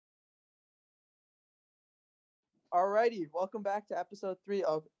Alrighty, welcome back to episode 3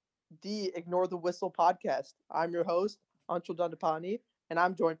 of the Ignore the Whistle podcast. I'm your host, Anshul Dandapani, and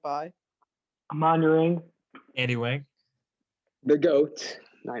I'm joined by Aman Narang. Andy Wang. The GOAT,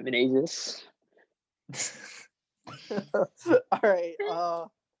 Nayan Menezes. Alright,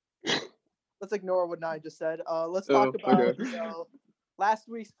 let's ignore what Nine just said. Let's talk about okay. last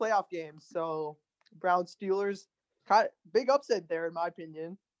week's playoff games. So Browns Steelers, big upset there in my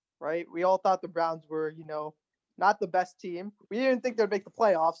opinion, right? We all thought the Browns were, not the best team. We didn't think they'd make the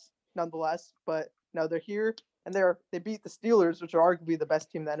playoffs, nonetheless. But no, they're here and they beat the Steelers, which are arguably the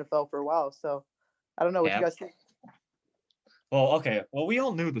best team in the NFL for a while. So I don't know what you guys think. Well, okay. Well, we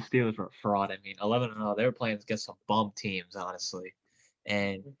all knew the Steelers were a fraud. I mean, 11-0, they were playing against some bum teams, honestly,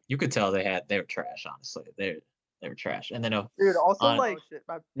 and you could tell they were trash. Honestly, they were trash. And then dude, also shit.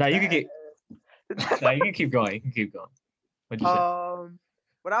 No, you can you can keep going. You can keep going. What'd you say?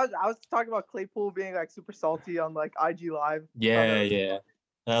 When I was talking about Claypool being like super salty on like IG Live. Yeah.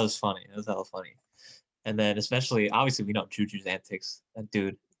 That was funny. That was hella funny. And then especially, obviously, we know Juju's antics. That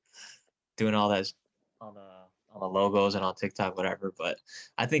dude doing all that on the logos and on TikTok, whatever. But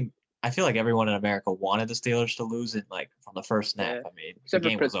I feel like everyone in America wanted the Steelers to lose it, like from the first snap. Yeah. I mean, Except the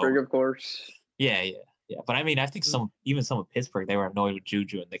game for Pittsburgh, was over. of course. Yeah. But I mean, I think some of Pittsburgh, they were annoyed with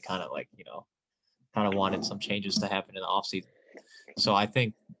Juju, and they kind of wanted some changes to happen in the offseason. So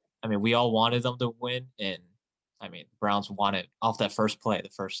we all wanted them to win, and I mean, Browns won it off that first play, the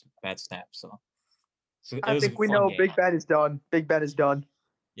first bad snap. So I think we know game. Big Ben is done. Big Ben is done.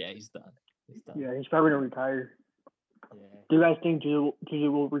 Yeah, he's done. Yeah, he's probably gonna retire. Yeah. Do you guys think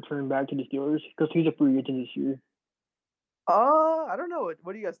Juju will return back to the Steelers? Because he's a free agent this year. I don't know.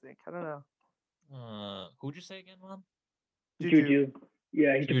 What do you guys think? I don't know. Who'd you say again, Mom? Juju.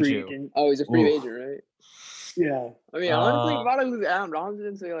 Yeah, he's a free agent. Oh, he's a free agent, right? Yeah. I mean, honestly, if I lose Aaron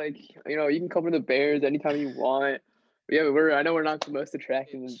Robinson, say you can cover the Bears anytime you want. Yeah, I know we're not the most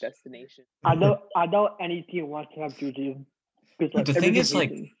attractive destination. I know any team wants to have Juju. Like, the thing is,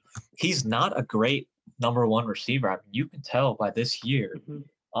 he's not a great number one receiver. I mean, you can tell by this year.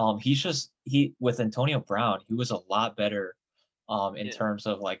 Mm-hmm. With Antonio Brown, he was a lot better in terms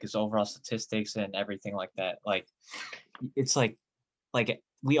of like his overall statistics and everything like that. Like, it's like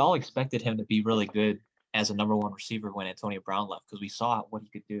we all expected him to be really good as a number one receiver when Antonio Brown left, because we saw what he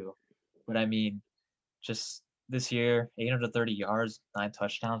could do. But I mean, just this year, 830 yards, 9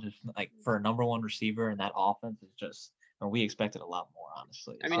 touchdowns, just like for a number one receiver in that offense is just, and we expected a lot more,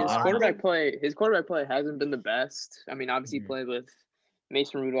 honestly. I mean, his quarterback play hasn't been the best. I mean, obviously he played with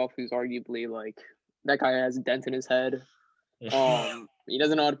Mason Rudolph, who's arguably like, that guy has a dent in his head. He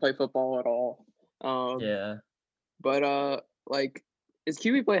doesn't know how to play football at all. But his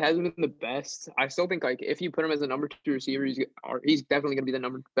QB play hasn't been the best. I still think like if you put him as a number 2 receiver, he's definitely gonna be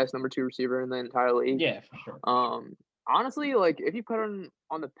the best number 2 receiver in the entire league. Yeah, for sure. Honestly, like if you put him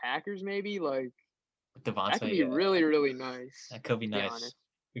on the Packers, maybe like Devontae, that could be really, really nice. That could be nice.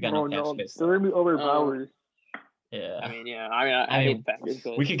 We got no cap space. They're gonna be overpowered. Yeah. I hate the Packers.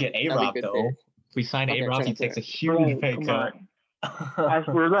 But we could get A-Rob though. If we sign A-Rob, he takes a huge pay cut. I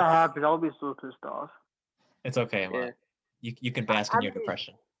swear that happens. I'll be so pissed off. It's okay, man. Yeah. You can bask in your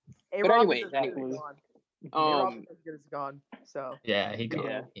depression. But anyway, A-Rob is gone. So yeah, he gone.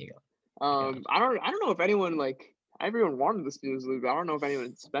 Yeah. He gone. I don't know if anyone everyone wanted the Steelers to lose, but I don't know if anyone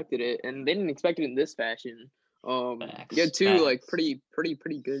expected it, and they didn't expect it in this fashion. You had two pretty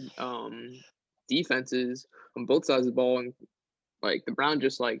good defenses on both sides of the ball, and like the Browns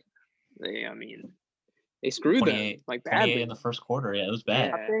just they screwed them like badly in the first quarter. Yeah, it was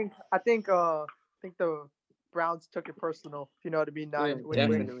bad. Yeah. I think the Browns took it personal. If you know what I mean.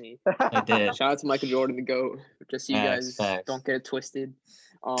 Definitely. They did. Shout out to Michael Jordan, the GOAT. Just so you guys don't get it twisted.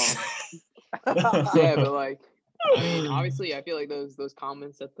 Yeah, but obviously, I feel like those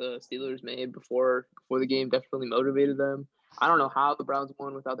comments that the Steelers made before the game definitely motivated them. I don't know how the Browns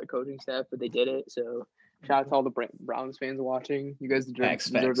won without their coaching staff, but they did it. So shout out to all the Browns fans watching. You guys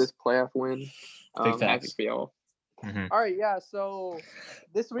deserve this playoff win. Happy for y'all. Mm-hmm. All right, yeah. So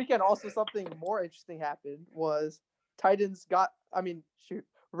this weekend, also something more interesting happened was Ravens got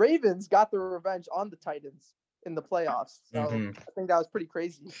their revenge on the Titans in the playoffs. So I think that was pretty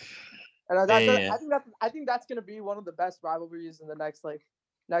crazy. And I think that's gonna be one of the best rivalries in the next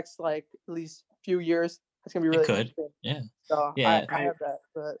at least few years. It's gonna be really interesting. Yeah. So yeah. I have that,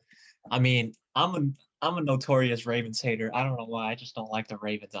 but I mean, I'm a notorious Ravens hater. I don't know why. I just don't like the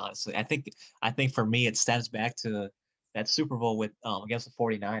Ravens, honestly. I think for me it stems back to that Super Bowl with against the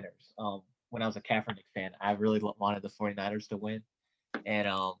 49ers. When I was a Kaepernick fan, I really wanted the 49ers to win. And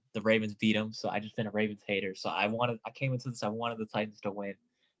the Ravens beat them, so I just been a Ravens hater. So I came into this, I wanted the Titans to win.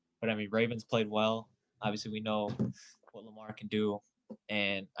 But I mean, Ravens played well. Obviously, we know what Lamar can do,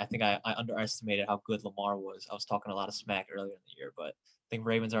 and I think I underestimated how good Lamar was. I was talking a lot of smack earlier in the year, but I think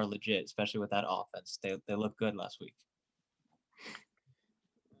Ravens are legit, especially with that offense. They look good last week.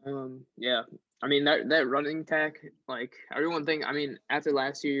 Yeah. I mean that running attack, like everyone after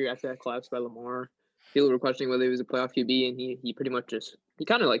last year, after that collapse by Lamar, people were questioning whether he was a playoff QB, and he pretty much he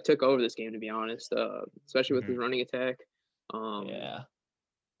kind of like took over this game, to be honest. Especially with his running attack. Yeah.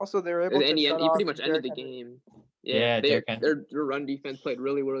 Also, they were able to shut he off pretty much ended Derrick the Henry. game. Yeah, their run defense played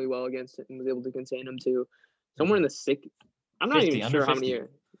really, really well against it and was able to contain them to somewhere in the six. I'm not 50, even sure how many. I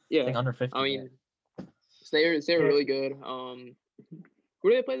Yeah, think under 50. I mean, so they were really good. Who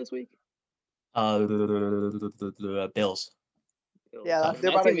do they play this week? Bills. Yeah,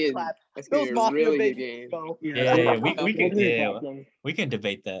 they're about to get clapped. Bills Bills Mafia, really baby. good game. So, Yeah. We can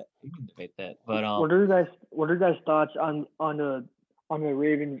debate that. But what are your guys' thoughts on the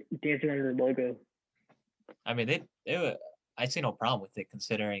Ravens dancing under the logo? I mean, they were. I see no problem with it,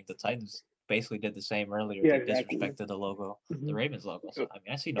 considering the Titans basically did the same earlier. Yeah, they exactly. disrespected the logo, the Ravens logo. So I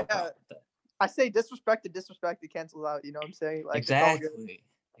mean, I see no problem with that. I say disrespect, it cancels out. You know what I'm saying? Like Exactly.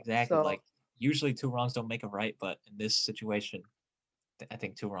 So, like usually 2 wrongs don't make a right, but in this situation, I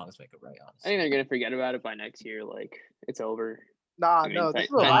think 2 wrongs make a right. Honestly, I think they're gonna forget about it by next year. Like it's over. No, this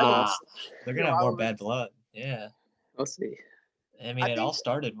is a rivalry. They're gonna have more bad blood. Yeah, we'll see. I mean, it all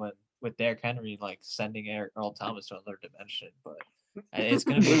started with Derrick Henry like sending Earl Thomas to another dimension, but it's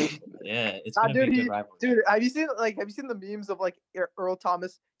gonna be it's gonna be a good rivalry. Dude, have you seen the memes of like Earl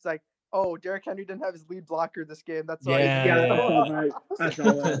Thomas? It's like, oh, Derrick Henry didn't have his lead blocker this game. That's why. I saw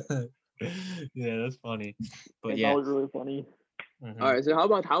that. Yeah, that's funny. But that was really funny. Mm-hmm. All right, so how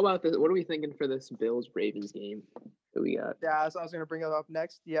about this? What are we thinking for this Bills Ravens game that we got? Yeah, so I was gonna bring it up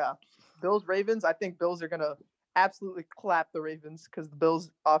next. Yeah, Bills Ravens. I think Bills are gonna absolutely clap the Ravens because the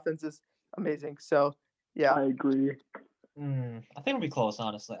Bills offense is amazing. So yeah, I agree. I think it'll be close,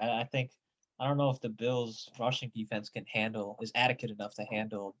 honestly. I don't know if the Bills rushing defense is adequate enough to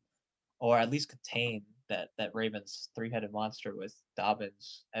handle, or at least contain that Ravens 3-headed monster with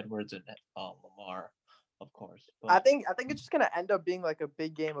Dobbins, Edwards, and Lamar, of course. But I think it's just gonna end up being like a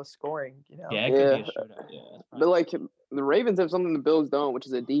big game of scoring. You know? Yeah, it could be a shootout. Yeah, but like the Ravens have something the Bills don't, which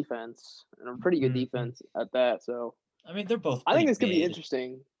is a defense, and a pretty good defense at that. So I mean, they're both. I think this could be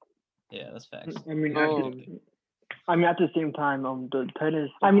interesting. Yeah, that's facts. I mean, at the same time, the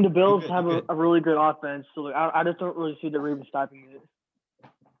Titans. I mean, the Bills have a really good offense, so like, I just don't really see the Ravens stopping it.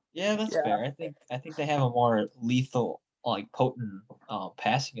 Yeah, that's fair. I think they have a more lethal, like potent,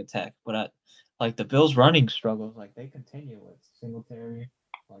 passing attack. But like the Bills' running struggles, like they continue with Singletary,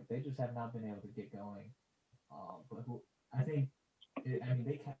 like they just have not been able to get going. But I think,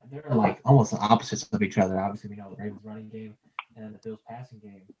 they're like almost the opposites of each other. Obviously, we know the Ravens' running game and then the Bills' passing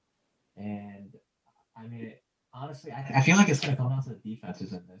game, and I mean, honestly, I feel like it's going to come down to the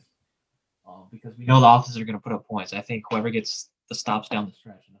defenses in this, because we know the offenses are going to put up points. I think whoever gets the stops down the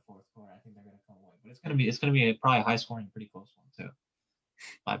stretch in the fourth quarter, I think they're going to come away. But it's going to be probably a high scoring, pretty close one too,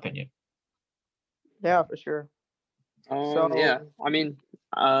 my opinion. Yeah, for sure. Yeah, I mean,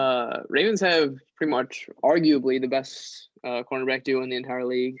 Ravens have pretty much arguably the best cornerback duo in the entire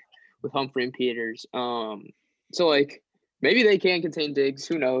league with Humphrey and Peters. So like maybe they can contain Diggs.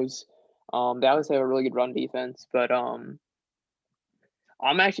 Who knows? They obviously have a really good run defense, but I'm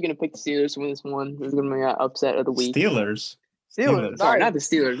actually gonna pick the Steelers to win this one. This is gonna be an upset of the week. Steelers. Sorry, not the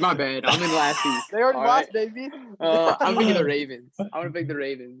Steelers. My bad. I'm in last week. They already lost, baby. I'm picking the Ravens. I want to pick the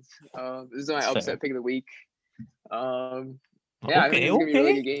Ravens. This is my upset pick of the week. I think it's gonna be a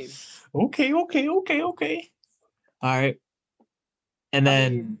really good game. Okay. All right. And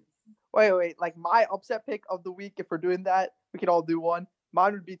then wait. Like my upset pick of the week, if we're doing that, we could all do one.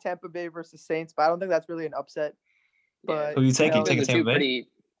 Mine would be Tampa Bay versus Saints, but I don't think that's really an upset. But who you taking? Taking Tampa Bay?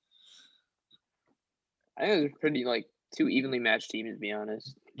 I think it's pretty like two evenly matched teams, to be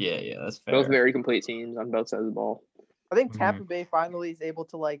honest. Yeah, that's fair. Both very complete teams on both sides of the ball. I think Tampa Bay finally is able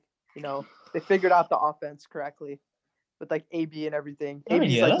to they figured out the offense correctly with like AB and everything.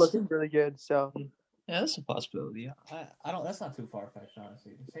 AB's looking really good. So yeah, that's a possibility. I don't. That's not too far fetched,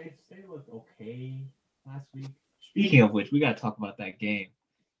 honestly. They looked okay last week. Speaking of which, we got to talk about that game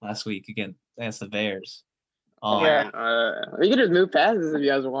last week against the Bears. We can just move past this if you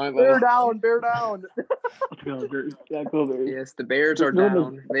guys want. Bear down. Go Bears. Yes, the Bears are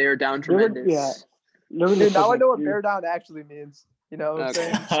down. They are down tremendous. Yeah. Dude, now I know what bear down actually means. You know what I'm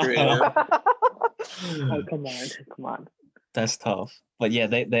saying? Oh, come on. That's tough. But yeah,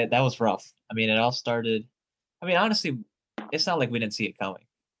 that was rough. I mean, it all started. I mean, honestly, it's not like we didn't see it coming.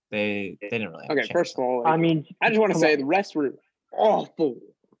 They didn't really. Okay, first of all, I mean, I just want to say the rest were awful,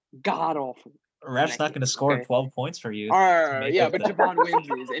 god awful. Ref's not going to score 12 points for you. All right, yeah, but Javon wins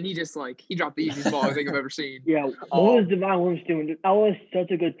these, and he dropped the easiest ball I think I've ever seen. Yeah, what was Javon Williams doing? That was such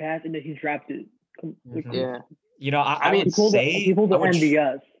a good pass, and then he dropped it. Yeah. You know, I would say he pulled the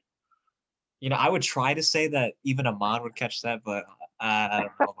MVS. You know, I would try to say that even Aman would catch that, but I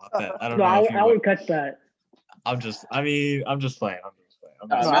don't know about that. I don't know. I would catch that. I'm just playing.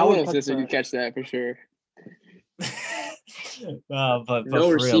 I would catch that for sure. But no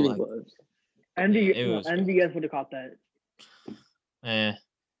for receiving real, gloves. MVS would have caught that. Yeah,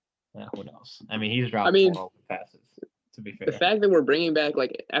 who knows? I mean, he's dropped more open passes. To be fair, the fact that we're bringing back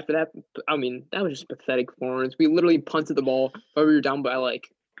after that, I mean, that was just pathetic performance. We literally punted the ball, but we were down by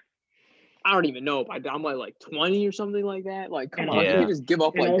I don't even know, down by 20 or something like that. Come on, you can just give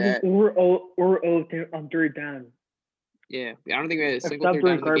up like that. We're 3rd down. Yeah, I don't think we had a single third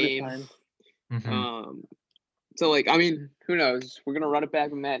down in the game. Time. Mm-hmm. So I mean, who knows? We're gonna run it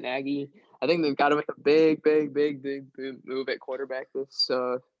back with Matt Nagy. I think they've got to make a big move at quarterback this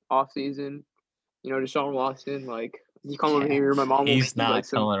off season. You know, Deshaun Watson, you come over here. My mom will He's make not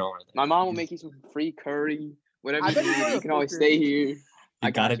coming over there. My mom will make you some free curry, whatever you need. You can always stay here.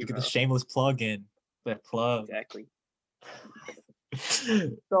 You got to get the shameless plug in. That plug. Exactly.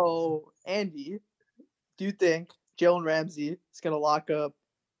 So, Andy, do you think Jalen Ramsey is going to lock up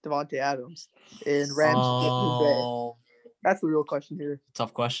Davante Adams in Rams? That's the real question here.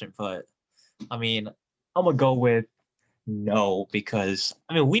 Tough question, but I mean, I'm going to go with no, because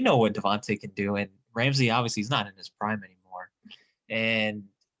I mean, we know what Davante can do, and Ramsey obviously he's not in his prime anymore. And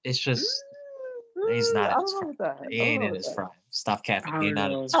it's just he's not in his prime. He ain't in his prime. Stop capping. He's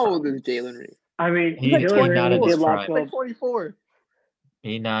not in his prime. How old is Jalen Ramsey? I mean, he's not in his prime. He's 24.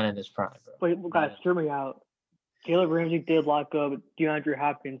 He's not in his prime, bro. Wait, guys, hear me out. Jalen Ramsey did lock up DeAndre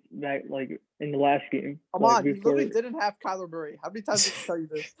Hopkins back in the last game. Come on, he literally didn't have Kyler Murray. How many times did I tell you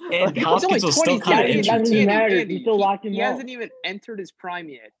this? And Hopkins was still kind of injured. It doesn't matter. He still locked him up. He hasn't even entered his prime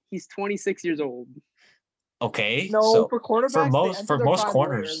yet. He's 26 years old. Okay. No, so for cornerbacks, for most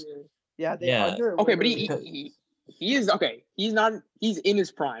corners. Yeah. Okay, but he is okay. He's in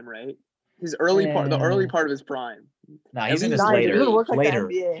his prime, right? His early part, the early part of his prime. Nah, he's in his later.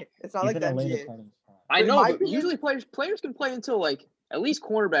 It's not like the NBA. I know, but usually players can play until at least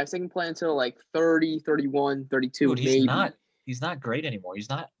cornerbacks. They can play until 30, 31, 32. Dude, maybe. He's not great anymore. He's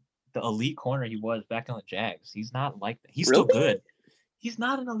not the elite corner he was back on the Jags. He's not like that. He's still good. He's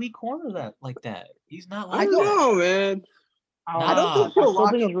not an elite corner like that. He's not like I don't know, man. I don't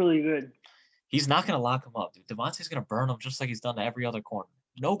think he's really good. He's not going to lock him up, dude. Devontae's going to burn him just like he's done to every other corner.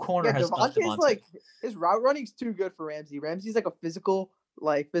 No corner has done Devontae. His route running's too good for Ramsey. Ramsey's a physical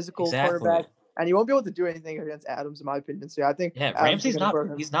cornerback, and he won't be able to do anything against Adams, in my opinion. So I think Ramsey's not.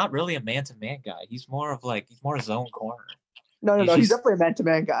 He's not really a man-to-man guy. He's more of a zone corner. No. He's definitely a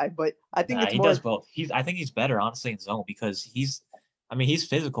man-to-man guy, but I think he does both. I think he's better, honestly, in zone because he's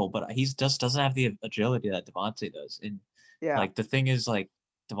physical, but he just doesn't have the agility that Devontae does. And the thing is,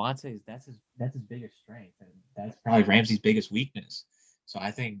 Devontae, that's his biggest strength, and that's probably Ramsey's biggest weakness. So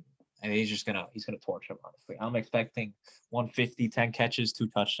I think he's gonna torch him. Honestly, I'm expecting 150, 10 catches, 2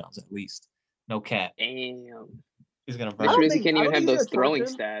 touchdowns at least. No cap. Damn. He's gonna burn. He can't even have those throwing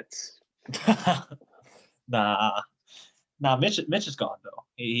stats. Nah. Mitch is gone though.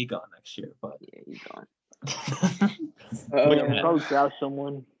 He gone next year, but yeah, he's gone. Probably draft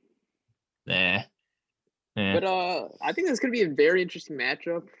someone. Nah. But I think this could be a very interesting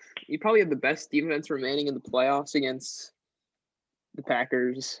matchup. You probably have the best defense remaining in the playoffs against the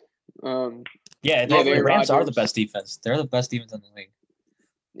Packers. The Rams are the best defense. They're the best defense in the league.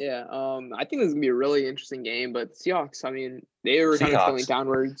 Yeah, I think this is gonna be a really interesting game. But Seahawks, I mean, they were kind of trailing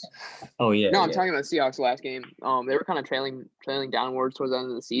downwards. Oh yeah. No, I'm talking about Seahawks last game. They were kind of trailing downwards towards the end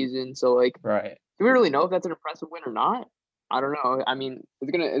of the season. So right. Do we really know if that's an impressive win or not? I don't know. I mean,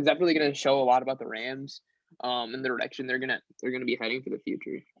 it's definitely gonna show a lot about the Rams, and the direction they're gonna be heading for the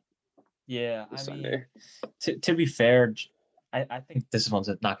future. Yeah, Sunday. To be fair, I think this one's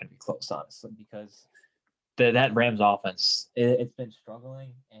not going to be close, honestly, because that Rams offense, it's been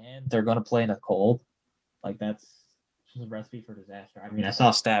struggling, and they're going to play in the cold. That's just a recipe for disaster. I mean, I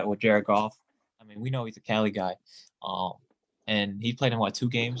saw a stat with Jared Goff. I mean, we know he's a Cali guy, and he played in 2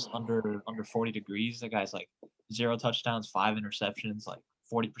 games under 40 degrees. That guy's 0 touchdowns, 5 interceptions,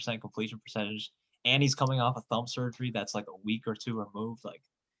 40% completion percentage, and he's coming off a thumb surgery that's a week or 2 removed.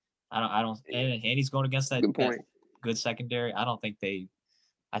 I don't, and he's going against that good secondary.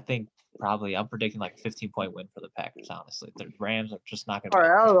 I think probably I'm predicting a 15-point win for the Packers. Honestly, the Rams are just not going to. All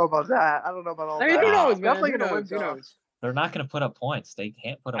right, I don't know about that. I don't know about all that. Who knows, man? Definitely going to win. Who knows? They're not going to put up points. They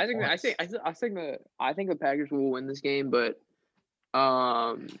can't put up points. I think the Packers will win this game, but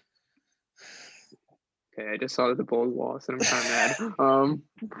Okay, I just saw that the Bulls lost, and I'm kind of mad.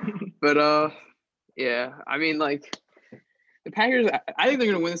 But yeah, I mean, like the Packers. I think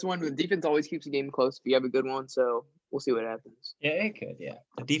they're gonna win this one. The defense always keeps the game close if you have a good one. So we'll see what happens. Yeah, it could. Yeah,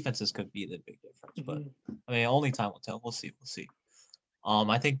 the defenses could be the big difference, but I mean, only time will tell. We'll see. We'll see.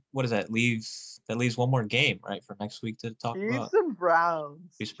 I think what does that leaves? That leaves one more game, right, for next week to talk about. Chiefs and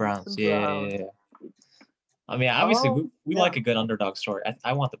Browns. Chiefs Browns. Yeah. I mean, obviously, we like a good underdog story.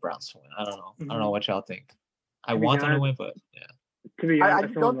 I want the Browns to win. I don't know. I don't know what y'all think. I want them to win, but yeah. To be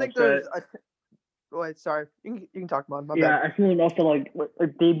honest, I don't think there's. Go ahead. Sorry, you can talk about. My bad. I feel enough to like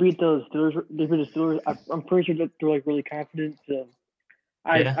they beat those Steelers. They beat the Steelers. I'm pretty sure that they're like really confident. So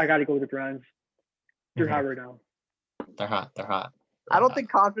I got to go with the Browns. They're hot right now. They're hot. They're hot. I don't think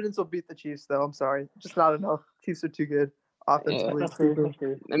confidence will beat the Chiefs, though. I'm sorry, just not enough. Chiefs are too good offensively.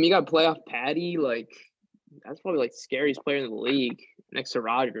 Yeah. I mean, you got playoff Patty. Like that's probably like the scariest player in the league next to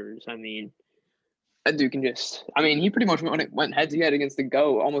Rodgers. I mean, that dude can just. I mean, he pretty much went head to head against the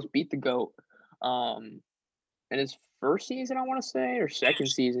GOAT, almost beat the GOAT. In his first season, I want to say, or second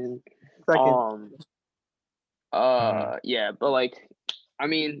season. Yeah, but like, I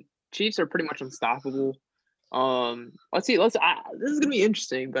mean, Chiefs are pretty much unstoppable. Let's see. This is gonna be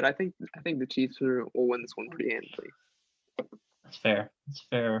interesting, but I think the Chiefs will win this one pretty handily. That's fair. That's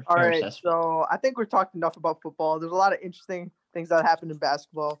fair. All right, assessment. so I think we're talking enough about football. There's a lot of interesting things that happened in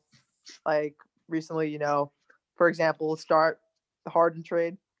basketball, like recently. You know, for example, let's start the Harden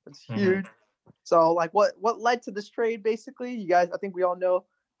trade. It's huge. So, like, what led to this trade? Basically, you guys, I think we all know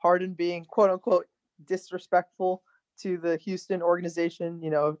Harden being quote unquote disrespectful to the Houston organization. You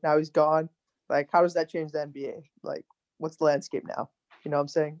know, now he's gone. Like, how does that change the NBA? Like, what's the landscape now? You know what I'm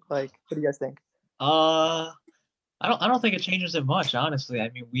saying? Like, what do you guys think? I don't think it changes it much, honestly. I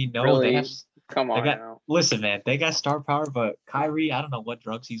mean, we know really? they have. Come on now. Listen, man, they got star power, but Kyrie, I don't know what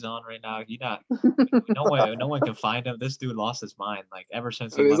drugs he's on right now. No one can find him. This dude lost his mind. Like ever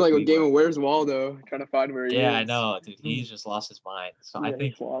since he it's like Cleveland. a game of Where's Waldo, trying to find where he is. Yeah, I know, dude. He's just lost his mind. So I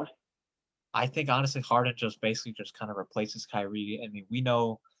think honestly, Harden just kind of replaces Kyrie. I mean, we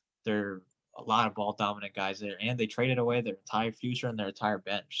know there are a lot of ball dominant guys there, and they traded away their entire future and their entire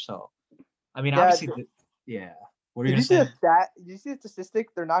bench. So, I mean, obviously, What are you Did you see saying? Did you see the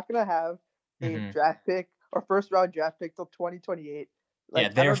statistic? They're not gonna have a draft pick or first round draft pick till 2028. Like, yeah,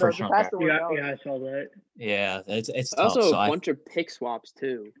 their first round draft. Yeah, I saw that. Yeah, it's tough. Also a bunch of pick swaps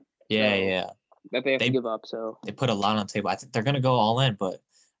too. Yeah. That they have to give up. So they put a lot on the table. I think they're gonna go all in, but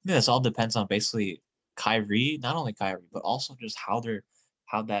I think this all depends on basically Kyrie, not only Kyrie, but also just how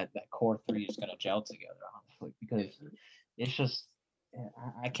that core three is gonna gel together. Honestly, because it's just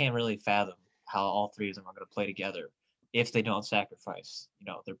I can't really fathom how all three of them are gonna play together if they don't sacrifice,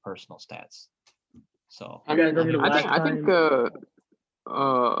 their personal stats. So I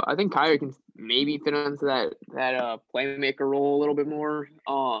think Kyrie can maybe fit into that playmaker role a little bit more.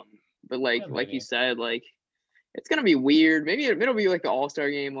 But like you said, like it's gonna be weird. Maybe it'll be like the All-Star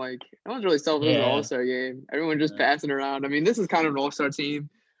game. Like no one's really selling the All-Star game. Everyone's just passing around. I mean, this is kind of an All-Star team.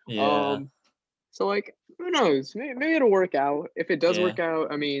 Yeah. So like who knows? Maybe it'll work out. If it does work out,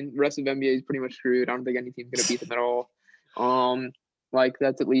 I mean, the rest of NBA is pretty much screwed. I don't think any team's gonna beat them at all. Like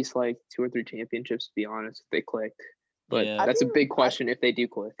that's at least like 2 or 3 championships to be honest, if they click. But that's a big question if they do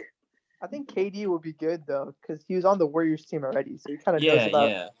click. I think KD will be good though, because he was on the Warriors team already, so he kind of knows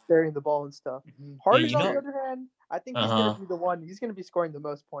about sharing the ball and stuff. Harden, on the other hand, I think he's gonna be the one. He's gonna be scoring the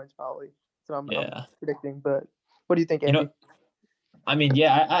most points probably. So I'm predicting. But what do you think, Andy? I mean,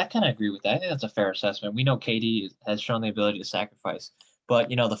 I kind of agree with that. I think that's a fair assessment. We know KD has shown the ability to sacrifice, but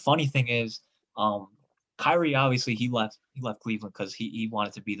the funny thing is, Kyrie obviously he left Cleveland because he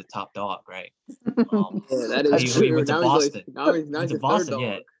wanted to be the top dog, right? That is true. He went to Boston. Now he's to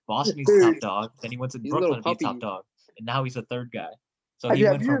Boston, Boston he's the top dog. Then he went to Brooklyn to be top dog, and now he's the third guy. So have you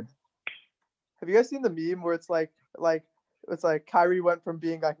guys seen the meme where it's like Kyrie went from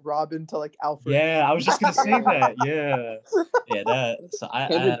being like Robin to like Alfred? Yeah, I was just gonna say that. Yeah, that. So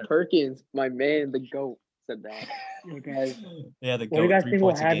Kendrick Perkins, my man, the GOAT, said that. Guys, the GOAT.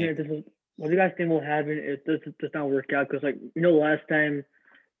 What do you guys think will happen if this does not work out? Because last time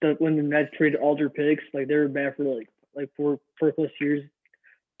when the Nets traded all their picks, like they were bad for like 4+ years.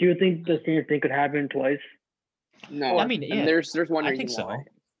 Do you think the same thing could happen twice? No, I mean, there's one reason I think why.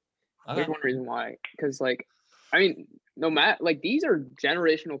 So. There's one reason why, because no matter these are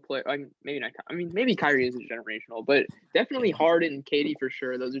generational players. Maybe not. I mean, maybe Kyrie isn't generational, but definitely Harden and KD for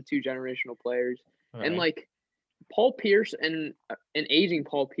sure. Those are 2 generational players, right. And like Paul Pierce and an aging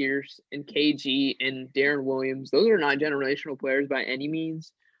Paul Pierce and KG and Darren Williams. Those are not generational players by any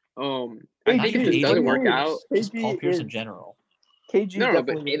means. I think if this doesn't work out, just Paul Pierce in general. KG No, but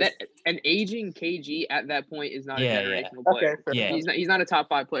definitely is. an aging KG at that point is not a Yeah, generational Okay, player. fair enough. He's not a top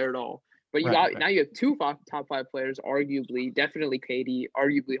 5 player at all. But Right. now you have two top 5 players, arguably, definitely KD,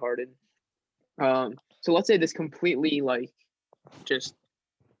 arguably Harden. So let's say this completely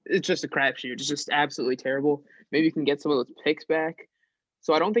it's just a crapshoot. It's just absolutely terrible. Maybe you can get some of those picks back.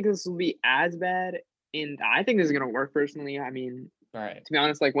 So I don't think this will be as bad, and I think this is gonna work personally. I mean, Right. to be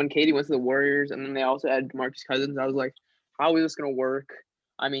honest, like when KD went to the Warriors and then they also had DeMarcus Cousins, I was like, how is this gonna work?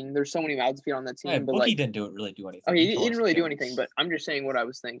 I mean, there's so many mouths to feed on that team, Right, but Boogie like, didn't really do anything. oh, he tore didn't his really do Achilles. anything. But I'm just saying what I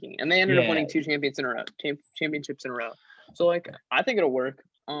was thinking, and they ended up winning 2 championships in a row. So like, I think it'll work.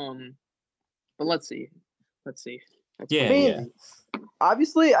 But let's see. Yeah, I mean,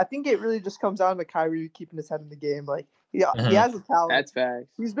 obviously, I think it really just comes down to Kyrie keeping his head in the game. Like, he has the talent. That's facts.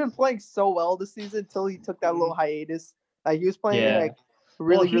 He's been playing so well this season until he took that little hiatus. Like, he was playing like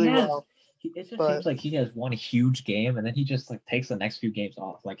really well. It just seems like he has one huge game, and then he just like takes the next few games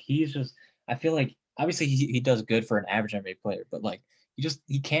off. Like he's just, I feel like obviously he does good for an average NBA player, but like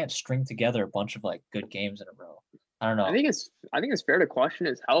he can't string together a bunch of like good games in a row. I don't know. I think it's fair to question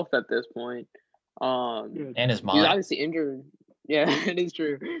his health at this point. And his mind. He was obviously injured. Yeah, it is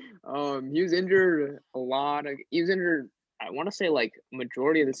true. He was injured a lot. He was injured, I want to say, like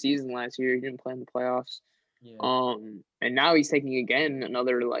majority of the season last year. He didn't play in the playoffs. Yeah. And now he's taking again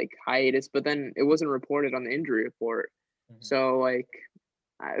another like hiatus, but then it wasn't reported on the injury report. Mm-hmm. So like,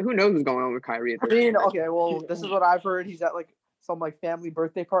 who knows what's going on with Kyrie? I mean, okay, well, this is what I've heard. He's at like some like family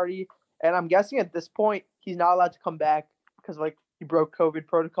birthday party, and I'm guessing at this point he's not allowed to come back because like he broke COVID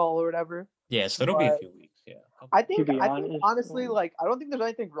protocol or whatever. Yeah, so it'll be a few weeks. Yeah. I think honestly, like, I don't think there's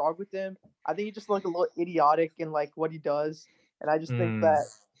anything wrong with him. I think he's just like a little idiotic in like what he does, and I just think that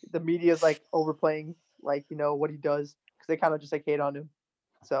the media is like overplaying like what he does because they kind of just like hate on him.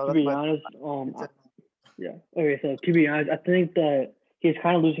 So to be honest, yeah. Okay, so to be honest, I think that he's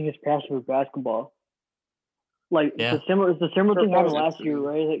kind of losing his passion for basketball. Like the similar thing happened last year,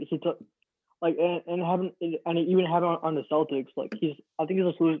 right? Like he took, like and even happened on the Celtics. Like I think he's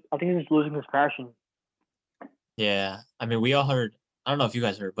just losing his passion. Yeah, I mean, we all heard. I don't know if you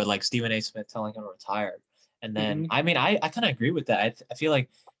guys heard, but like Stephen A. Smith telling him to retire, and then I mean, I kind of agree with that. I feel like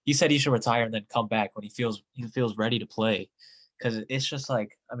he said he should retire and then come back when he feels ready to play, because it's just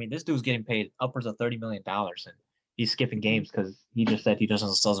like, I mean, this dude's getting paid upwards of $30 million and he's skipping games because he just said he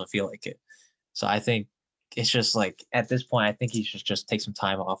doesn't feel like it. So I think it's just like at this point, I think he should just take some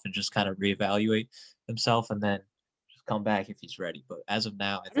time off and just kind of reevaluate himself and then just come back if he's ready. But as of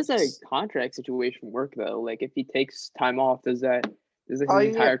now, how does that contract situation work though? Like if he takes time off, does his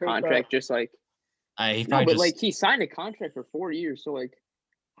entire contract just like? Like he signed a contract for 4 years, so like,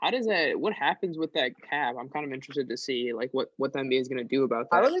 how does that? What happens with that cap? I'm kind of interested to see like what the NBA is going to do about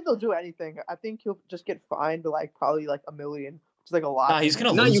that. I don't think they'll do anything. I think he'll just get fined like probably like $1 million. It's like a lot. No, he's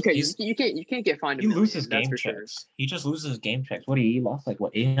gonna lose. You can't get fined. He loses game checks. Sure. He just loses his game checks. He lost like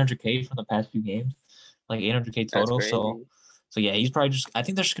what $800K from the past few games, like $800K total. So yeah, he's probably just. I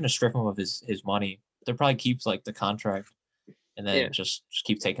think they're just gonna strip him of his money. They'll probably keep like the contract, and then just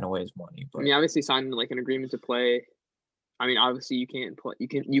keep taking away his money. But, I mean, obviously signed like an agreement to play. I mean, obviously you can't play.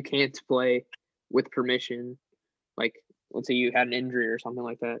 You can't play with permission. Like, let's say you had an injury or something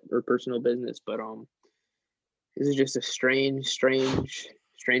like that, or personal business. But this is just a strange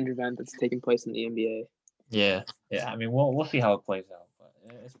event that's taking place in the NBA. Yeah. I mean, we'll see how it plays out, but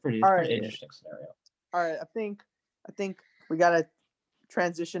it's pretty interesting scenario. All right, I think we gotta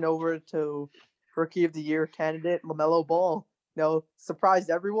transition over to Rookie of the Year candidate Lamelo Ball. Surprised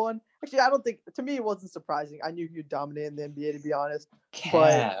everyone. Actually, I don't think. To me, it wasn't surprising. I knew he'd dominate in the NBA, to be honest.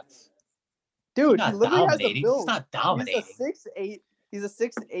 But dude, he literally has a build. He's not dominating. He's a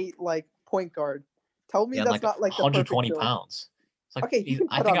 6'8" like point guard. Tell me that's like not like 120 pounds. It's like, okay,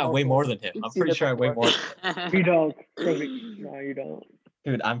 I think I weigh more than him. I'm pretty sure I weigh more than him. You don't. No, you don't.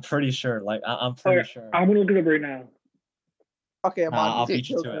 Dude, I'm pretty sure. Like, I'm pretty sure. I'm gonna look it up right now. Okay, I'll beat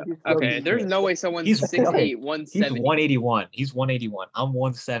you to it. Okay, there's no way someone's 6'8", 170. He's 181. He's 181. I'm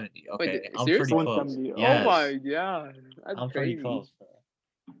 170. Okay, wait, I'm pretty close. Yes. Oh my god, I'm pretty close.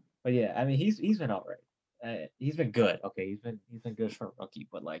 But yeah, I mean, he's been alright. He's been good. Okay, he's been good for a rookie,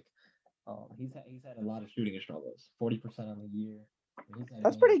 but like, he's had a lot of shooting struggles. 40% on the year.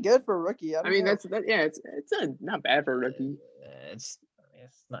 That's pretty good for a rookie. I mean, it's not bad for a rookie.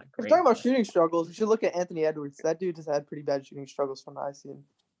 It's not great. If you're talking about shooting struggles, you should look at Anthony Edwards. That dude has had pretty bad shooting struggles from I've seen.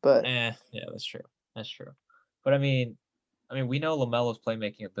 But yeah, that's true. But I mean, we know LaMelo's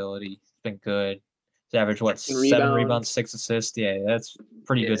playmaking ability. He's been good. He's averaged 7 rebounds, 6 assists. Yeah, that's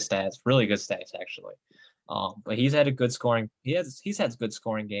pretty good stats. Really good stats actually. But he's had a good scoring. He's had good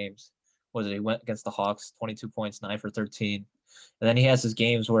scoring games. He went against the Hawks, 22 points, 9 for 13. And then he has his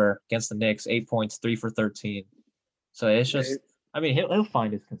games where against the Knicks, 8 points, 3 for 13. So it's just, I mean, he'll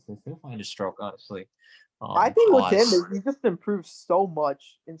find his consistency. He'll find his stroke, honestly. I think with him, he just improved so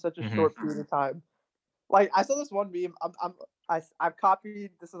much in such a short period of time. Like I saw this one meme. I've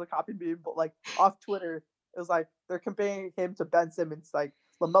copied. This is a copied meme, but like off Twitter, it was like they're comparing him to Ben Simmons. Like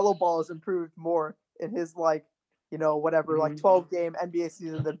Lamelo Ball has improved more in his like whatever like 12-game NBA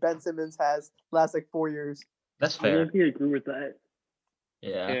season than Ben Simmons has last like 4 years. That's fair. I think you agree with that.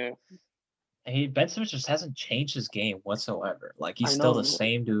 Yeah. Ben Simmons just hasn't changed his game whatsoever. Like he's still the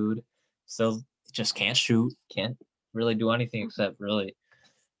same dude. Still just can't shoot. Can't really do anything except really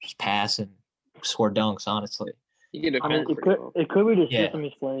just pass and score dunks. Honestly. It could be the system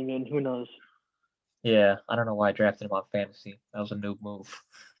he's playing in. Who knows? Yeah, I don't know why I drafted him on fantasy. That was a noob move.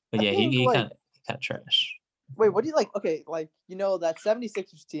 But yeah, he kind of trash. Wait, what do you like? Okay, like that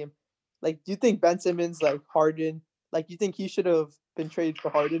 76ers team. Like, do you think Ben Simmons, like Harden, like you think he should have been traded for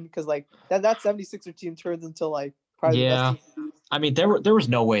Harden? Because like that 76er team turns into like probably the best team. I mean, there was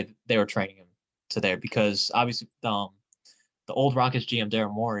no way they were trading him to there because obviously the old Rockets GM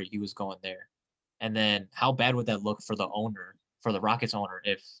Daryl Morey, he was going there. And then how bad would that look for the Rockets owner,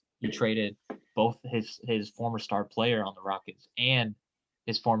 if he traded both his former star player on the Rockets and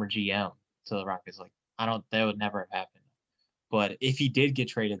his former GM to the Rockets? Like, that would never have happened. But if he did get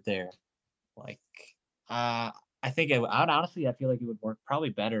traded there, like, I think honestly, I feel like it would work probably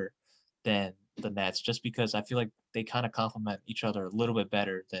better than the Nets, just because I feel like they kind of complement each other a little bit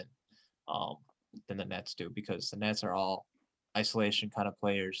better than the Nets do, because the Nets are all isolation kind of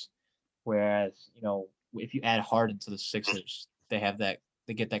players. Whereas, if you add Harden to the Sixers, they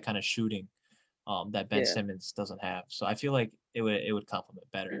get that kind of shooting that Ben Simmons doesn't have. So I feel like it would complement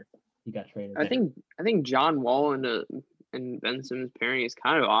better. He got traded. I think John Wall and Ben Simmons pairing is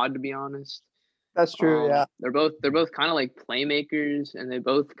kind of odd, to be honest. That's true. Yeah, they're both kind of like playmakers, and they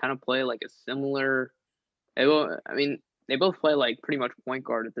both kind of play like a similar. They both play like pretty much point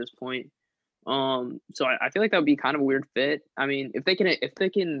guard at this point. So I feel like that would be kind of a weird fit. I mean, if they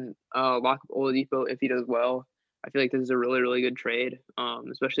can lock up Oladipo if he does well, I feel like this is a really, really good trade.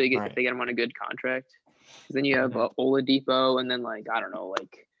 Especially if they get him on a good contract. Because then you have Oladipo, and then like I don't know,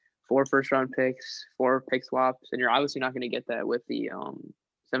 like 4 first-round picks, 4 pick swaps, and you're obviously not going to get that with the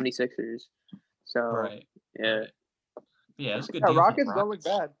 76ers. So yeah, it's a good. Yeah, Rockets don't look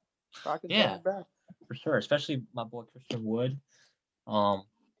bad. Rockets don't look bad for sure, especially my boy Christian Wood.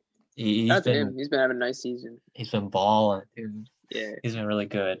 He's been having a nice season. He's been balling, dude. Yeah, he's been really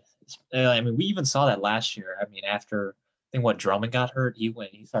good. I mean, we even saw that last year. I mean, after Drummond got hurt, he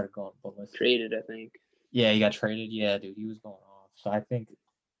started going ballistic. Traded, I think. Yeah, he got traded. Yeah, dude, he was going off. So I think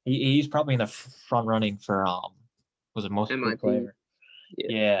he's probably in the front running for was it most improved player?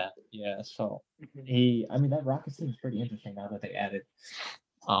 Yeah. So that Rockets team is pretty interesting now that they added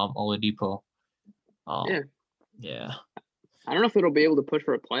Oladipo. Yeah. I don't know if it'll be able to push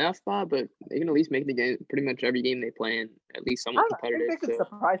for a playoff spot, but they can at least make the game pretty much every game they play in at least somewhat competitive. I think they could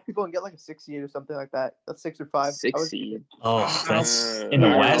surprise people and get like a 6 seed or something like that. A 6 or 5. 6 seed. Oh, that's in the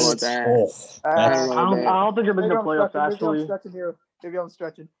West. I don't think they're making the playoffs. Actually, maybe I'm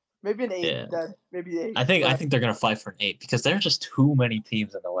stretching. Maybe an 8. Yeah. Then maybe 8. I think they're gonna fight for an 8 because there are just too many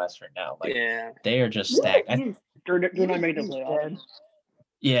teams in the West right now. Like they are just stacked. They're not making the playoffs.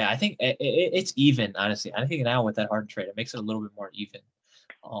 Yeah, I think it's even, honestly. I think now with that Harden trade, it makes it a little bit more even.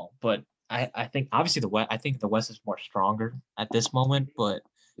 But I think obviously the West is more stronger at this moment, but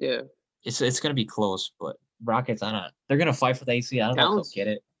it's gonna be close. But Rockets, they're gonna fight for the AC. I don't know if they'll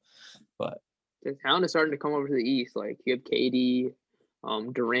get it, but the talent is starting to come over to the East. Like you have KD,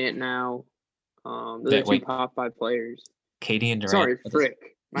 Durant now. Those are 2 top 5 players. KD and Durant. Sorry,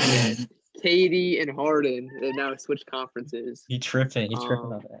 frick. My bad. KD and Harden they now switch conferences. He tripping on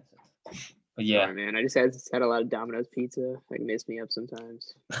that. But yeah, sorry, man. I just had a lot of Domino's pizza. Like mess me up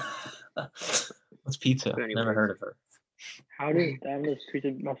sometimes. What's pizza? Never heard of her. How does Domino's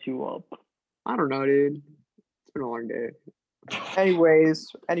pizza mess you up? I don't know, dude. It's been a long day.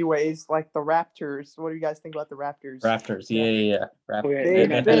 Anyways, like the Raptors. What do you guys think about the Raptors? Raptors, yeah. Raptors.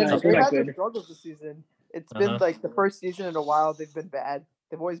 They've had their struggles this season. It's been like the first season in a while. They've been bad.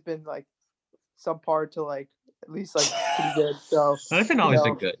 They've always been like subpar to like at least like pretty good. So they've always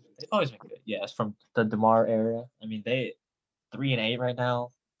been good. They've always been good. Yes, from the DeMar era. I mean, they 3-8 right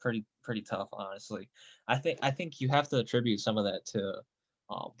now. Pretty tough, honestly. I think you have to attribute some of that to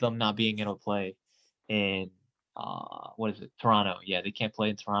them not being able to play in Toronto. Yeah, they can't play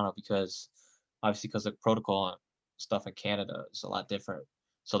in Toronto because the protocol and stuff in Canada is a lot different.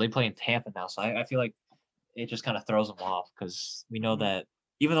 So they play in Tampa now. So I feel like it just kind of throws them off because we know that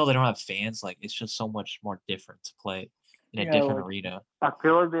even though they don't have fans, like it's just so much more different to play in a Yeah, different like- arena. I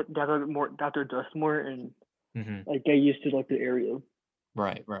feel like they have to adjust more and Hmm like get used to like the area.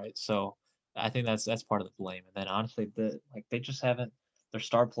 Right. So I think that's part of the blame. And then honestly, they just haven't. Their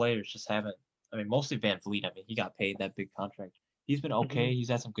star players just haven't. I mean, mostly Van Vliet. I mean, he got paid that big contract. He's been okay. Mhm. He's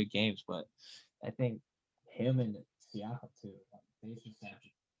had some good games, but I think him and Siakam too. They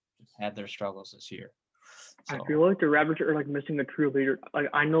just had their struggles this year. I So, feel like the Raptors are like missing a true leader. Like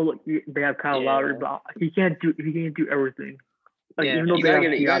I know like they have Kyle Yeah. Lowry, but he can't do everything. Like Yeah, even though you they gotta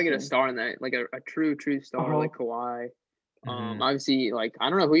have get a Siakam. star in that, like a true star Uh-huh. like Kawhi. Mhm. Obviously, like I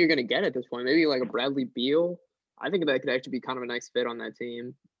don't know who you're gonna get at this point. Maybe like a Bradley Beal. I think that could actually be kind of a nice fit on that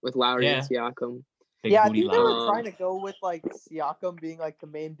team with Lowry and Siakam. big Yeah, I booty think they were Lowry. trying to go with like Siakam being like the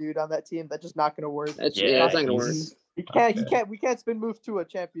main dude on that team. That's just not going to work. That's Yeah, that's not gonna work. he's- We can't spin move to a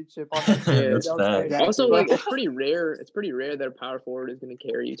championship on that team. Yeah, you know that's what I'm saying? bad. Also, But- like it's pretty rare. It's pretty rare that a power forward is going to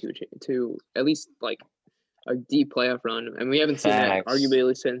carry you to at least like a deep playoff run, and we haven't seen that Facts.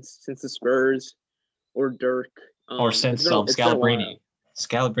 arguably since the Spurs or Dirk Or since it's been a while. Scalabrine.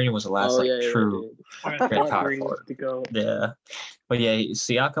 Scalabrine was the last Oh yeah, true yeah, great power Lowry forward. needs to go. Yeah. But yeah,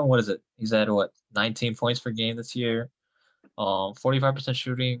 Siakam, what is it? He's at 19 points per game this year. 45%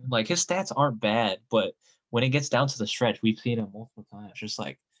 shooting. Like his stats aren't bad, but when it gets down to the stretch, we've seen him multiple times just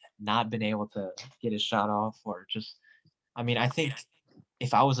like not been able to get his shot off or just I mean, I think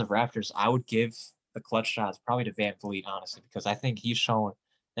if I was the Raptors, I would give the clutch shots probably to Van Vliet, honestly, because I think he's shown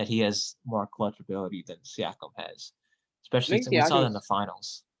that he has more clutch ability than Siakam has. Especially think since we saw that in Siakam's- the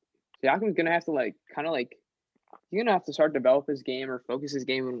finals. Siakam's gonna have to he's gonna have to start develop his game or focus his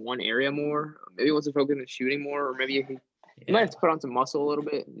game in one area more. Maybe he wants to focus on shooting more, or maybe he might have to put on some muscle a little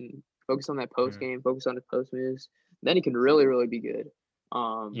bit and focus on that post game, focus on his post moves. Then he can really, really be good.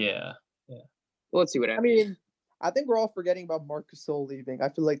 Yeah. Well, let's see what I happens. mean, I think we're all forgetting about Marc Gasol leaving. I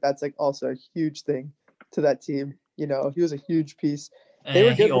feel like that's like also a huge thing to that team. You know, he was a huge piece. They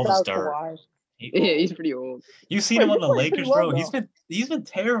were He good old as without dirt. Kawhi. Yeah, he's pretty old. You've seen Wait, him on he the played pretty Lakers, well, bro. though. He's been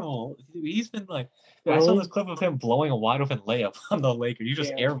terrible. He's been like I saw Really? this clip of him blowing a wide open layup on the Lakers. You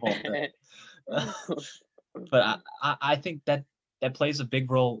just Yeah. airballed it. But I think that plays a big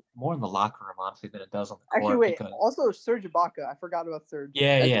role more in the locker room, honestly, than it does on the court. Actually, wait. Because, Also, Serge Ibaka. I forgot about Serge.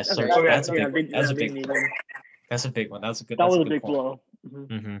 yeah, That's- Serge. oh, That's a yeah, big. That's a they big. need One. him. That's a big one. That's a good. That that's was a a good big point. blow.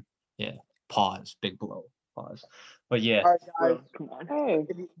 Mm-hmm. Yeah. Pause. Big blow. Pause. But yeah. All right, guys. Bro, come on. Hey,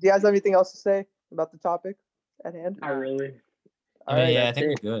 Do you guys have anything else to say about the topic at hand? Not really. I mean, Alright, yeah, I that's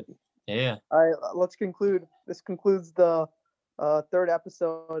think it. we're good. Yeah. All right, let's conclude. This concludes the third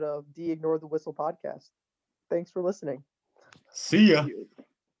episode of D Ignore the Whistle podcast. Thanks for listening. See ya.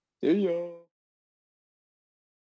 see ya.